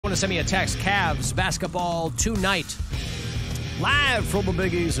to send me a text. Cavs basketball tonight. Live from the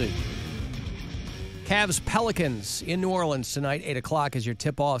Big Easy. Cavs Pelicans in New Orleans tonight. 8 o'clock is your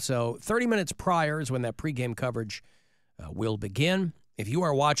tip-off. So 30 minutes prior is when that pregame coverage will begin. If you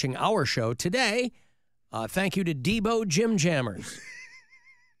are watching our show today, thank you to Debo Jim Jammers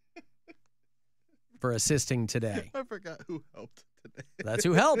for assisting today. I forgot who helped today. That's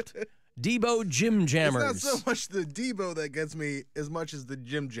who helped. Debo Jim Jammers. It's not so much the Debo that gets me as much as the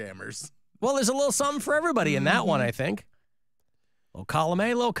Jim Jammers. Well, there's a little something for everybody in that one, I think. Little column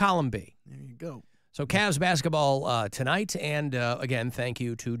A, little column B. There you go. So Cavs basketball tonight, and again, thank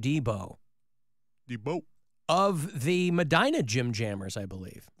you to Debo. Debo. Of the Medina Jim Jammers, I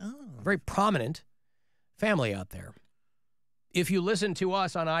believe. Oh. Very prominent family out there. If you listen to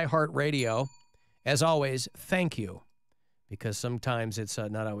us on iHeartRadio, as always, thank you, because sometimes it's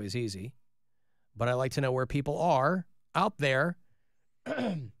not always easy. But I like to know where people are out there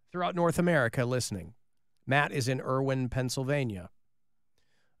throughout North America listening. Matt is in Irwin, Pennsylvania.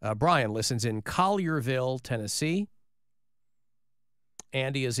 Brian listens in Collierville, Tennessee.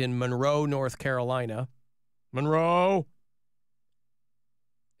 Andy is in Monroe, North Carolina. Monroe.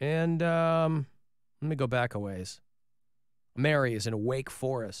 And let me go back a ways. Mary is in Wake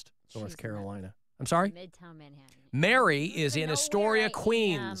Forest, North Carolina. I'm sorry? Midtown Manhattan. Mary is in Astoria,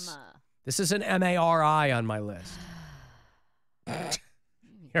 Queens. This is an M-A-R-I on my list.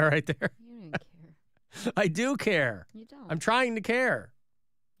 You're right there. You don't care. I do care. You don't. I'm trying to care.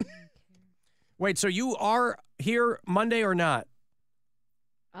 Wait, so you are here Monday or not?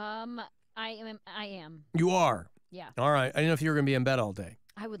 I am. You are? Yeah. All right. I didn't know if you were going to be in bed all day.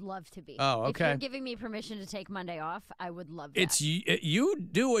 I would love to be. Oh, okay. If you're giving me permission to take Monday off, I would love that. It's you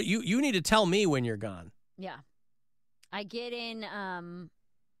do what you need to tell me when you're gone. Yeah. I get in,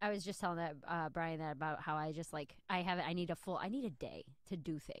 I was just telling that Brian that about how I just I need a day to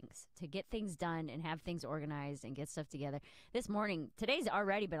do things, to get things done and have things organized and get stuff together. Today's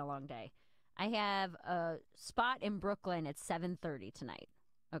already been a long day. I have a spot in Brooklyn at 7:30 tonight.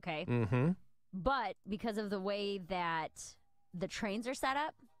 Okay? Mm-hmm. But because of the way that the trains are set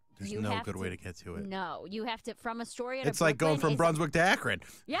up, there's no good way to get to it. No, you have to from Astoria to It's like Brooklyn going from Brunswick to Akron.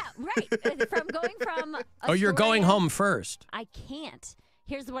 Yeah, right. From going from Oh, you're going Astoria- home first. I can't.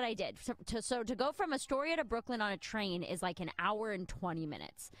 Here's what I did. So to go from Astoria to Brooklyn on a train is like an hour and 20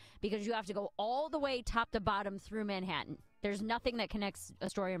 minutes because you have to go all the way top to bottom through Manhattan. There's nothing that connects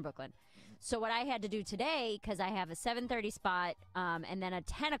Astoria and Brooklyn. So what I had to do today, because I have a 7:30 spot and then a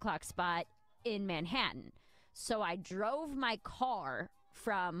 10 o'clock spot in Manhattan. So I drove my car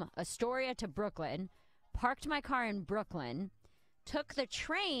from Astoria to Brooklyn, parked my car in Brooklyn, took the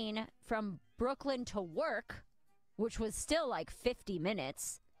train from Brooklyn to work, which was still like 50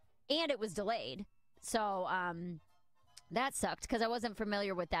 minutes, and it was delayed. So that sucked because I wasn't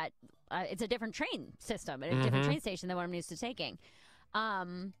familiar with that. It's a different train system and a different train station than what I'm used to taking.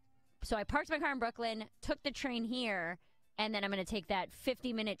 So I parked my car in Brooklyn, took the train here, and then I'm going to take that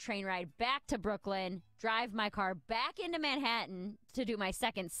 50-minute train ride back to Brooklyn, drive my car back into Manhattan to do my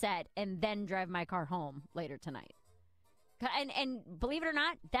second set, and then drive my car home later tonight. And believe it or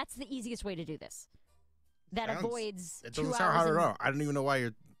not, that's the easiest way to do this. That avoids 2 hours. It doesn't sound hard at all. I don't even know why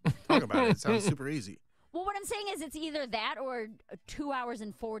you're talking about it. It sounds super easy. Well, what I'm saying is it's either that or 2 hours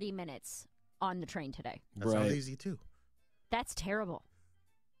and 40 minutes on the train today. That sounds easy, too. That's terrible.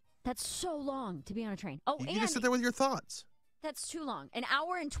 That's so long to be on a train. Oh, you just sit there with your thoughts. That's too long. An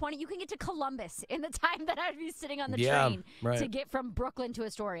hour and 20. You can get to Columbus in the time that I'd be sitting on the train to get from Brooklyn to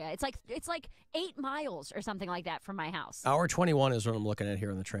Astoria. It's like 8 miles or something like that from my house. Hour 21 is what I'm looking at here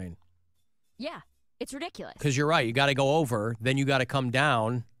on the train. Yeah, it's ridiculous. Because you're right. You got to go over, then you got to come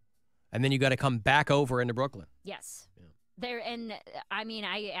down, and then you got to come back over into Brooklyn. Yes.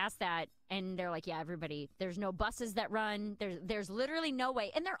 I asked that, and they're like, yeah, everybody, there's no buses that run. There's literally no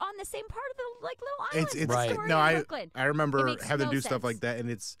way. And they're on the same part of the little island. It's right. No, I remember having to do sense. stuff like that, and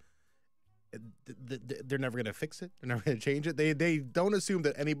they're never going to fix it. They're never going to change it. They don't assume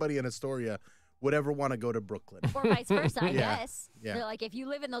that anybody in Astoria would ever want to go to Brooklyn. Or vice versa, I guess. Yeah. They're like, if you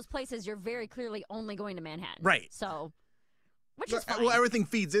live in those places, you're very clearly only going to Manhattan. Right. So, which is fine. Well, everything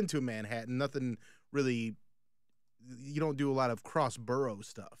feeds into Manhattan. Nothing really, you don't do a lot of cross-borough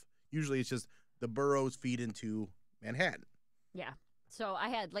stuff. Usually it's just the boroughs feed into Manhattan. Yeah. So I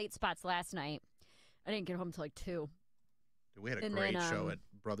had late spots last night. I didn't get home till like 2. We had a great show at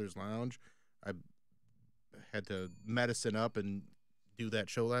Brothers Lounge. I had to medicine up and do that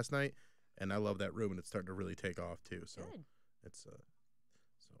show last night, and I love that room, and it's starting to really take off too. So Good. it's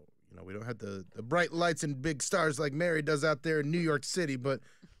we don't have the bright lights and big stars like Mary does out there in New York City, but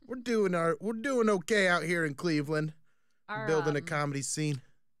we're doing okay out here in Cleveland, building a comedy scene.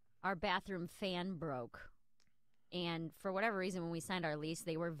 our bathroom fan broke. And for whatever reason, when we signed our lease,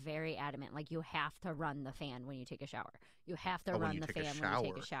 they were very adamant. Like, you have to run the fan when you take a shower. You have to run the fan when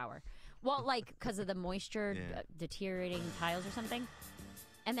you take a shower. Well, like, because of the moisture deteriorating tiles or something.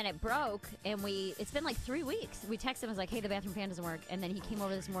 And then it broke, and it's been like 3 weeks. We texted him, I was like, hey, the bathroom fan doesn't work. And then he came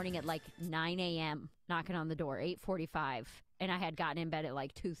over this morning at like 9 a.m., knocking on the door, 8:45. And I had gotten in bed at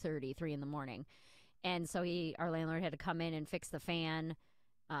like 2:30, 3 in the morning. And so our landlord had to come in and fix the fan.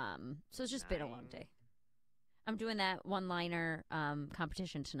 So it's just been a long day. I'm doing that one-liner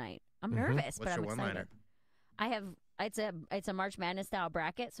competition tonight. I'm nervous, but I'm excited. I have it's a March Madness style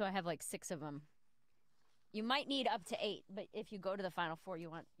bracket, so I have like 6 of them. You might need up to 8, but if you go to the Final Four, you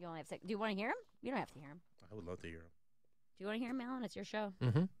only have 6. Do you want to hear them? You don't have to hear them. I would love to hear them. Do you want to hear them, Alan? It's your show.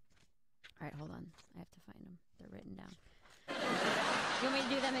 Mm-hmm. All right, hold on. I have to find them. They're written down. You want me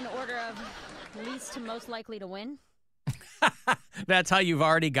to do them in order of least to most likely to win? That's how you've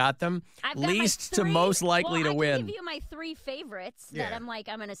already got them? I've got least to most likely to win. I can give you my 3 favorites that I'm like,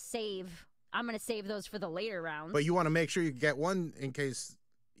 I'm going to save those for the later rounds. But you want to make sure you get one in case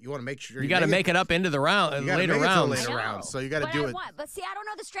you want to make sure you got to make it up into the later rounds. So you got to do it. But see, I don't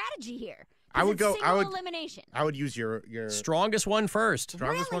know the strategy here. I would go. Elimination. I would use your strongest one first.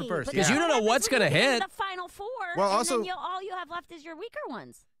 Strongest one first. Because you don't know what's going to hit. The Final Four. Well, also, and then all you have left is your weaker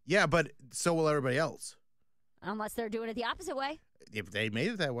ones. Yeah, but so will everybody else. Unless they're doing it the opposite way. If they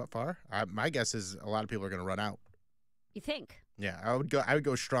made it that far, my guess is a lot of people are going to run out. You think? Yeah, I would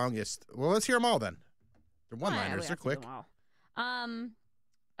go strongest. Well, let's hear them all then. They're one-liners. They're quick.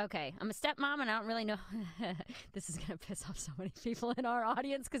 Okay, I'm a stepmom, and I don't really know. This is going to piss off so many people in our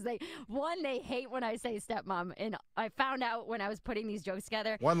audience because they hate when I say stepmom. And I found out when I was putting these jokes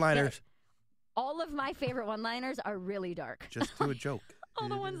together. One-liners. All of my favorite one-liners are really dark. Just do a joke. All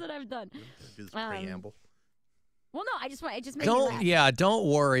the ones that I've done. Do this preamble. Well, no, it just made me laugh. Yeah, don't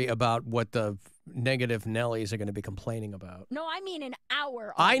worry about what the negative Nellies are going to be complaining about. No, I mean an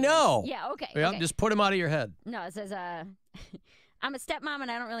hour. I know. Yeah, okay. Yeah, okay. Just put them out of your head. No, it says, I'm a stepmom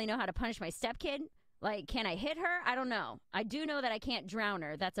and I don't really know how to punish my stepkid. Like, can I hit her? I don't know. I do know that I can't drown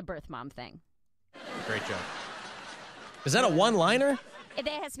her. That's a birth mom thing. Great joke. Is that a one-liner? It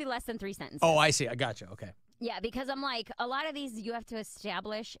has to be less than 3 sentences. Oh, I see. I got you. Okay. Yeah, because I'm like, a lot of these you have to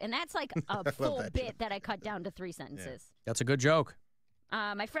establish, and that's like a full bit that I cut down to 3 sentences. Yeah. That's a good joke.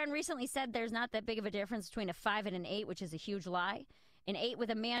 My friend recently said there's not that big of a difference between a 5 and an 8, which is a huge lie. An 8 with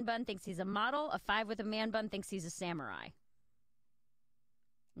a man bun thinks he's a model. A 5 with a man bun thinks he's a samurai.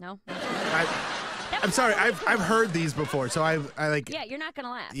 No? I'm sorry. I've heard these before, so I like. Yeah, you're not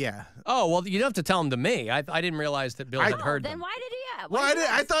gonna laugh. Yeah. Oh well, you don't have to tell them to me. I didn't realize that Bill had heard them. Then why did he?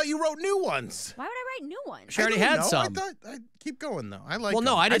 I thought you wrote new ones. Why would I write new ones? She already had some. I keep going though. I like. Well,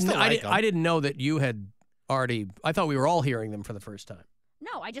 no, I didn't. I didn't know that you had already. I thought we were all hearing them for the first time.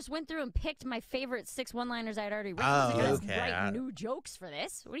 No, I just went through and picked my favorite 6 one-liners I had already written. Oh, I was write new jokes for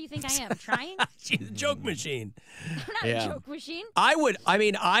this. What do you think I am, trying? She's a joke machine. I'm not a joke machine. I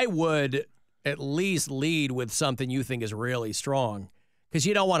would at least lead with something you think is really strong. Because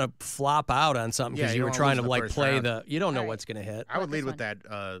you don't want to flop out on something because you were trying to like play round. You don't know what's going to hit. I would lead with that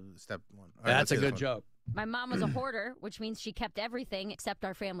step one. That's a good joke. My mom was a hoarder, which means she kept everything except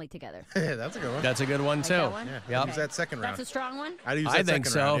our family together. Yeah, that's a good one. That's a good one, too. Yeah, use that second round. That's a strong one? I think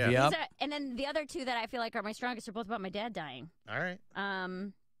so, yeah. And then the other 2 that I feel like are my strongest are both about my dad dying. All right.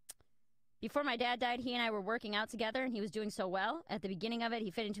 Before my dad died, he and I were working out together, and he was doing so well. At the beginning of it,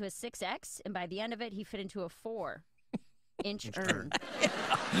 he fit into a 6X, and by the end of it, he fit into a 4-inch urn.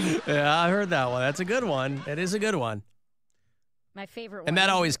 Yeah, I heard that one. That's a good one. It is a good one. My favorite one. And that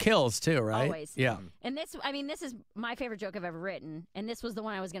always kills, too, right? Always. Yeah. And this is my favorite joke I've ever written, and this was the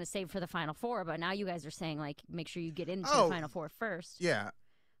one I was going to save for the Final Four, but now you guys are saying, like, make sure you get into the Final Four first. Yeah.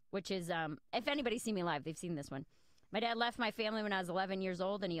 Which is, if anybody's seen me live, they've seen this one. My dad left my family when I was 11 years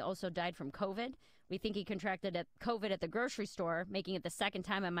old, and he also died from COVID. We think he contracted COVID at the grocery store, making it the second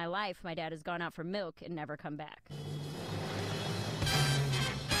time in my life my dad has gone out for milk and never come back.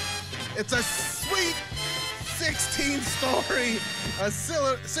 It's a sweet 16 story, a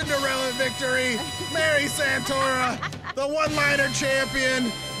Cinderella victory. Mary Santora, the one-liner champion,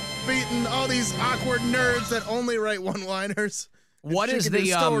 beating all these awkward nerds that only write one-liners. What is the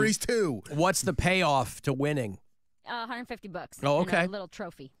stories too? What's the payoff to winning? $150. Oh, okay. And a little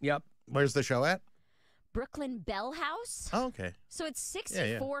trophy. Yep. Where's the show at? Brooklyn Bell House. Oh, okay. So it's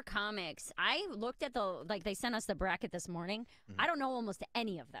 64 comics. I looked at they sent us the bracket this morning. I don't know almost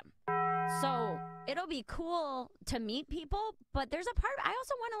any of them. So it'll be cool to meet people, but there's a part, I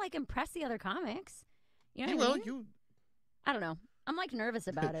also want to like impress the other comics. You know what I mean? I don't know. I'm like nervous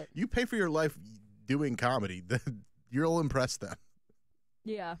about it. You pay for your life doing comedy. You'll impress them.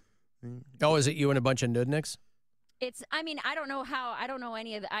 Yeah. Oh, is it you and a bunch of nudniks? I mean, I don't know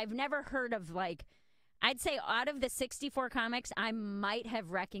any of I've never heard of, like, I'd say out of the 64 comics, I might have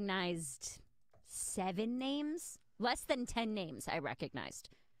recognized 7 names. Less than 10 names I recognized.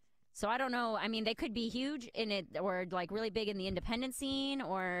 So I don't know. I mean, they could be huge in it or like really big in the independent scene,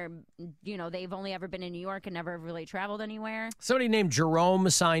 or, you know, they've only ever been in New York and never really traveled anywhere. Somebody named Jerome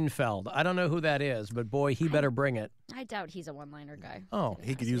Seinfeld. I don't know who that is, but boy, he better bring it. I doubt he's a one-liner guy. Oh,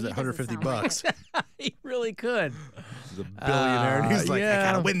 he could use that $150. He really could. He's a billionaire, and he's like, yeah. I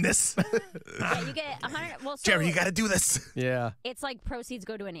gotta win this. Yeah, you get 100. Well, so Jerry, you gotta do this. Yeah. it's like proceeds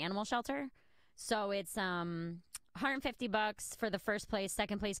go to an animal shelter. So it's $150 for the first place.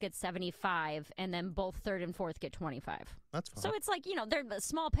 Second place gets 75, and then both third and fourth get 25. That's fun. So it's like, you know, they're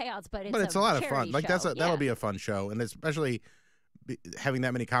small payouts, but It's a lot of fun. charity Like show. that'll be a fun show, and especially having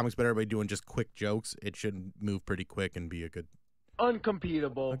that many comics, but everybody doing just quick jokes. It should move pretty quick and be a good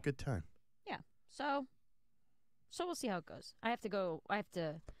time. Yeah. So we'll see how it goes. I have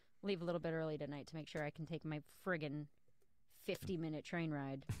to leave a little bit early tonight to make sure I can take my friggin' 50-minute train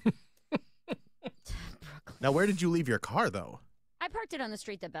ride. to Brooklyn. Now, where did you leave your car, though? I parked it on the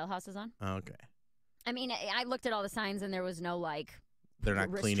street that Bell House is on. Okay. I mean, I looked at all the signs, and there was no, like, They're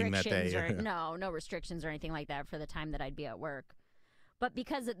not cleaning that day. restrictions or no restrictions or anything like that for the time that I'd be at work. But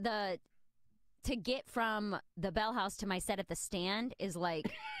because to get from the Bell House to my set at the stand is like,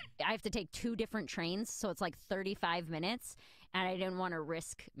 I have to take 2 different trains, so it's like 35 minutes, and I didn't want to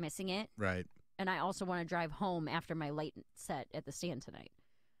risk missing it. Right. And I also want to drive home after my late set at the stand tonight.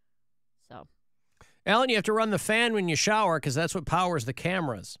 So, Alan, you have to run the fan when you shower because that's what powers the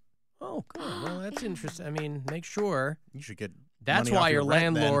cameras. Oh, good. Well, that's interesting. I mean, make sure. You should get. That's money why off your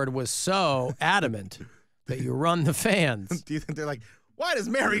rent, landlord was so adamant that you run the fans. Do you think they're like, why does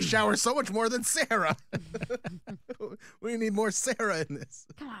Mary shower so much more than Sarah? We need more Sarah in this.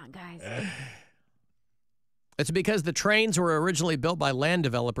 come on, guys. It's because the trains were originally built by land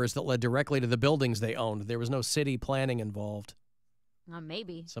developers that led directly to the buildings they owned. There was no city planning involved.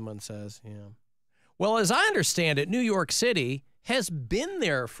 Maybe. Someone says, yeah. Well, as I understand it, New York City has been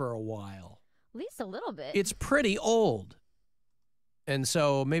there for a while. At least a little bit. It's pretty old. And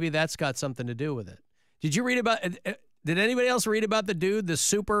so maybe that's got something to do with it. Did you read about did anybody else read about the dude, the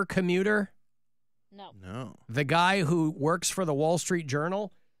super commuter? No. The guy who works for the Wall Street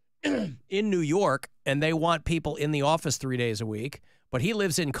Journal in New York, and they want people in the office 3 days a week, but he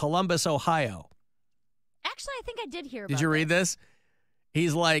lives in Columbus, Ohio. Actually, I think I did hear about Did you read this?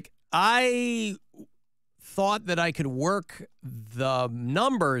 He's like, I thought that I could work the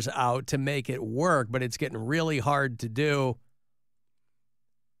numbers out to make it work, but it's getting really hard to do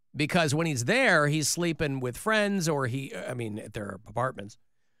because when he's there, he's sleeping with friends at their apartments,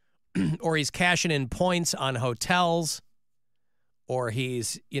 or he's cashing in points on hotels, or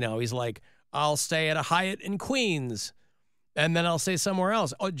he's like, I'll stay at a Hyatt in Queens, and then I'll stay somewhere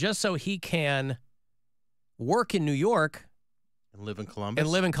else, just so he can work in New York And live in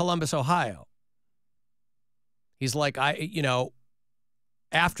Columbus? Ohio. He's like,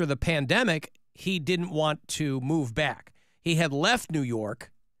 after the pandemic, he didn't want to move back. He had left New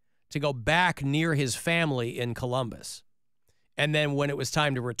York to go back near his family in Columbus. And then when it was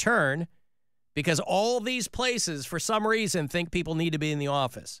time to return, because all these places, for some reason, think people need to be in the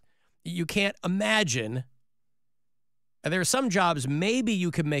office. You can't imagine. And there are some jobs, maybe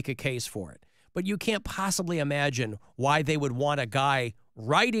you could make a case for it, but you can't possibly imagine why they would want a guy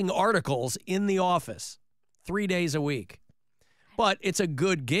writing articles in the office 3 days a week. But it's a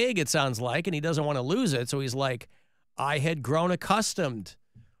good gig, it sounds like, and he doesn't want to lose it. So he's like, I had grown accustomed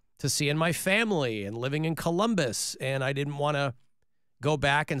to seeing my family and living in Columbus, and I didn't want to go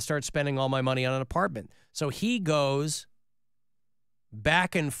back and start spending all my money on an apartment. So he goes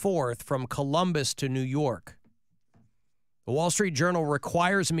back and forth from Columbus to New York. The Wall Street Journal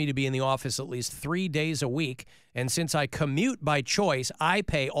requires me to be in the office at least 3 days a week, and since I commute by choice, I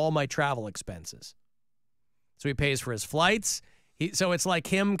pay all my travel expenses. So he pays for his flights. So it's like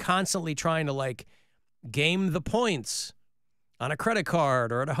him constantly trying to game the points on a credit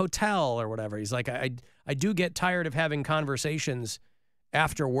card or at a hotel or whatever. He's like, I do get tired of having conversations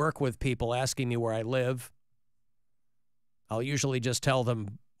after work with people asking me where I live. I'll usually just tell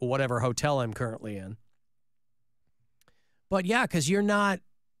them whatever hotel I'm currently in. But yeah, because you're not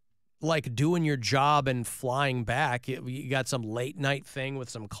doing your job and flying back. You got some late night thing with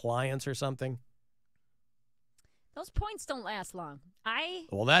some clients or something. Those points don't last long.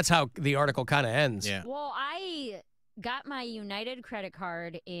 Well, that's how the article kind of ends. Yeah. Well, I got my United credit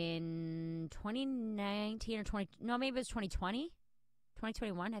card in 2019 or maybe it was 2020,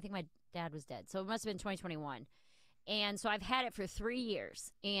 2021. I think my dad was dead, so it must have been 2021. And so I've had it for 3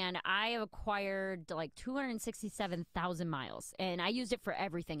 years, and I acquired like 267,000 miles. And I used it for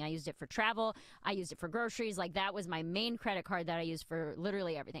everything. I used it for travel. I used it for groceries. Like, that was my main credit card that I used for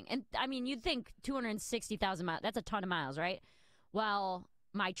literally everything. And I mean, you'd think 260,000 miles, that's a ton of miles, right? Well,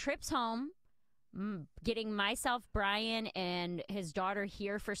 my trips home, getting myself, Brian, and his daughter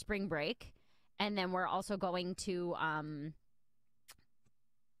here for spring break. And then we're also going to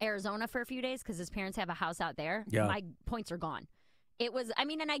Arizona for a few days because his parents have a house out there. Yeah. My points are gone. It was, I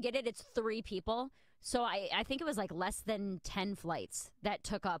mean, and I get it, it's 3 people. So I think it was like less than 10 flights that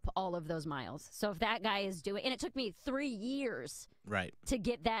took up all of those miles. So if that guy is doing, and it took me 3 years to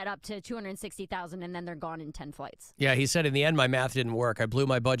get that up to 260,000, and then they're gone in 10 flights. Yeah, he said in the end, my math didn't work. I blew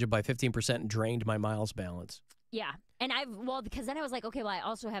my budget by 15% and drained my miles balance. Yeah. And because then I was like, okay, well, I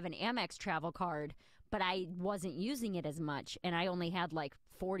also have an Amex travel card, but I wasn't using it as much. And I only had like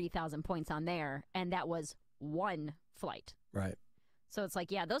 40,000 points on there. And that was 1 flight. Right. So it's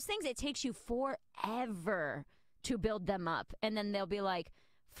like, yeah, those things, it takes you forever to build them up. And then they'll be like,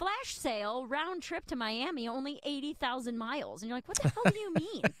 flash sale, round trip to Miami, only 80,000 miles. And you're like, what the hell do you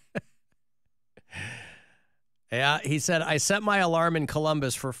mean? Yeah, he said, I set my alarm in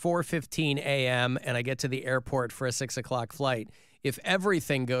Columbus for 4:15 a.m. and I get to the airport for a 6 o'clock flight. If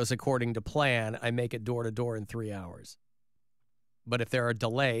everything goes according to plan, I make it door to door in 3 hours. But if there are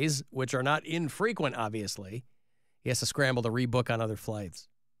delays, which are not infrequent, obviously, he has to scramble to rebook on other flights.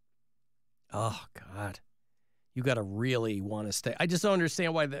 Oh, God. You got to really want to stay. I just don't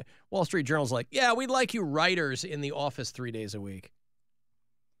understand why the Wall Street Journal's like, yeah, we'd like you writers in the office 3 days a week.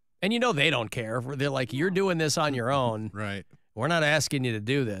 And you know they don't care. They're like, you're doing this on your own. Right. We're not asking you to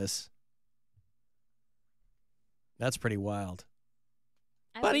do this. That's pretty wild.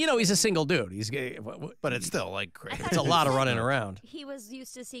 But, you know, he's a single dude. But it's still like crazy. It's a lot of running around. He was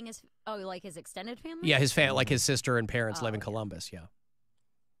used to seeing his extended family? Yeah, like his sister and parents live in Columbus, yeah.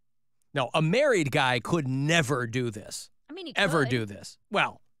 No, a married guy could never do this. I mean, he ever could. do this.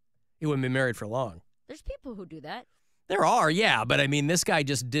 Well, he wouldn't be married for long. There's people who do that. There are, yeah, but I mean, this guy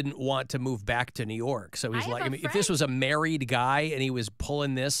just didn't want to move back to New York. So he's like, I mean, if this was a married guy and he was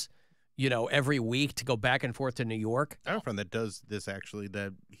pulling this, you know, every week to go back and forth to New York. I have a friend that does this actually,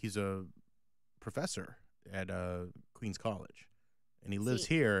 that he's a professor at Queens College. And he lives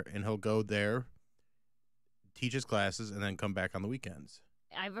here, and he'll go there, teach his classes, and then come back on the weekends.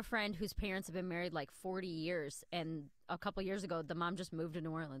 I have a friend whose parents have been married like 40 years, and a couple years ago, the mom just moved to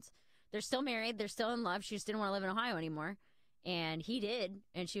New Orleans. They're still married. They're still in love. She just didn't want to live in Ohio anymore. And he did.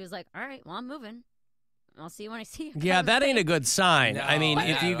 And she was like, all right, well, I'm moving. I'll see you when I see you. Yeah, that ain't a good sign. No, I mean,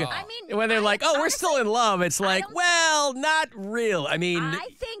 if you when they're like, oh, we're still in love, it's like, well, not real. I mean, I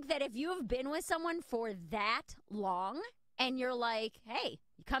think that if you have been with someone for that long and you're like, hey,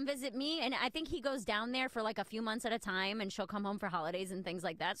 come visit me. And I think he goes down there for like a few months at a time, and she'll come home for holidays and things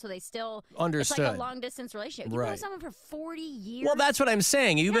like that. So they still, understood. It's like a long distance relationship. You've been with someone for 40 years. Well, that's what I'm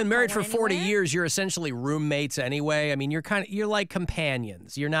saying. You've been married for 40 anywhere. years. You're essentially roommates anyway. I mean, you're like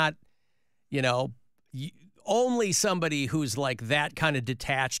companions. You're not, you know, only somebody who's like that kind of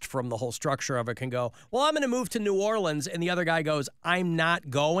detached from the whole structure of it can go, well, I'm going to move to New Orleans. And the other guy goes, I'm not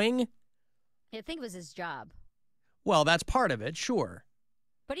going. I think it was his job. Well, that's part of it, sure.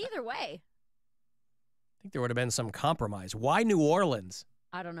 But either way. I think there would have been some compromise. Why New Orleans?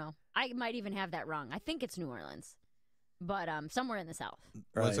 I don't know. I might even have that wrong. I think it's New Orleans, but somewhere in the South.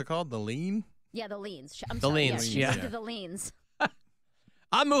 What's it called? The Lean? Yeah, the Leans. The Leans, yeah. To the Leans.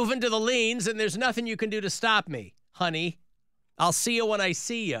 I'm moving to the Leans, and there's nothing you can do to stop me, honey. I'll see you when I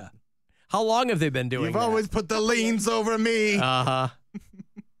see you. How long have they been doing You've that? always put the Leans over me. Uh-huh.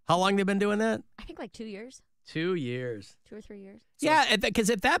 How long they been doing that? I think like 2 years. 2 years. 2 or 3 years. Yeah, because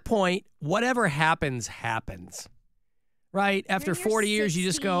at that point, whatever happens, happens. Right? After 40 years, you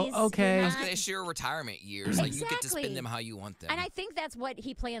just go, 60s, okay. It's your retirement years. Like, you get to spend them how you want them. And I think that's what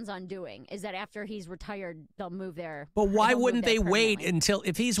he plans on doing, is that after he's retired, they'll move there. But why wouldn't they wait until,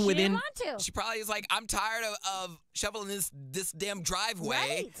 if he's within... She didn't want to. She probably is like, I'm tired of shoveling this damn driveway.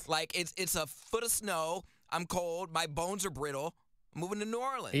 Right. Like, it's a foot of snow. I'm cold. My bones are brittle. I'm moving to New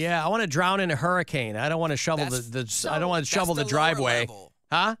Orleans. Yeah, I want to drown in a hurricane. I don't want to shovel I don't want to shovel the driveway.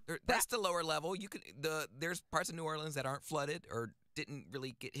 Huh? That's the lower level. You could there's parts of New Orleans that aren't flooded or didn't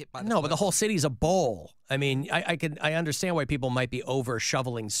really get hit by the No, but the flood. whole city's a bowl. I mean, I understand why people might be over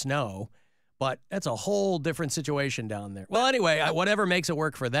shoveling snow, but that's a whole different situation down there. Well, anyway, whatever makes it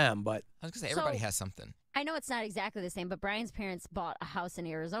work for them, but I was gonna say everybody has something. I know it's not exactly the same, but Brian's parents bought a house in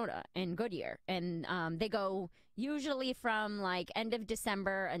Arizona, in Goodyear, and they go usually from like end of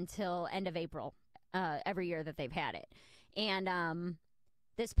December until end of April every year that they've had it. And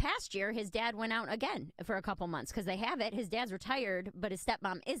this past year, his dad went out again for a couple months because they have it. His dad's retired, but his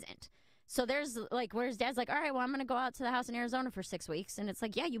stepmom isn't. So there's like where his dad's like, all right, well, I'm going to go out to the house in Arizona for 6 weeks. And it's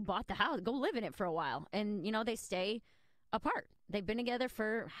like, yeah, you bought the house. Go live in it for a while. And, you know, they stay apart. They've been together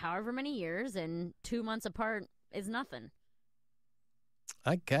for however many years, and 2 months apart is nothing.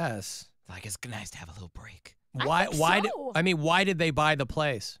 I guess. Like, it's nice to have a little break. Why did they buy the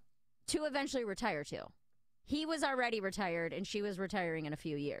place? To eventually retire to. He was already retired, and she was retiring in a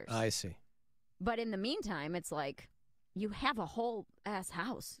few years. I see. But in the meantime, it's like, you have a whole ass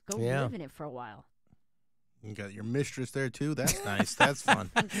house. Go Yeah. live in it for a while. You got your mistress there, too. That's nice. That's fun.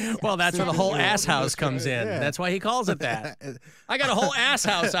 Well, that's where the whole ass house comes in. Yeah. That's why he calls it that. I got a whole ass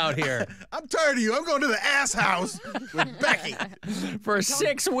house out here I'm tired of you. I'm going to the ass house with Becky. for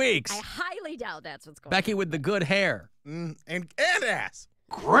 6 weeks. I highly doubt that's what's going Becky with the good hair. And ass.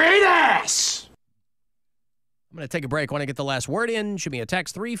 Great ass! I'm going to take a break. When I get the last word in, shoot me a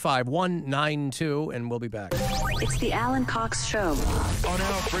text 35192, and we'll be back. It's the Alan Cox Show. On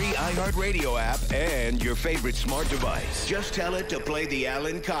our free iHeartRadio app and your favorite smart device. Just tell it to play the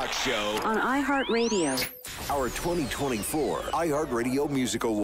Alan Cox Show On iHeartRadio. Our 2024 iHeartRadio Music Award.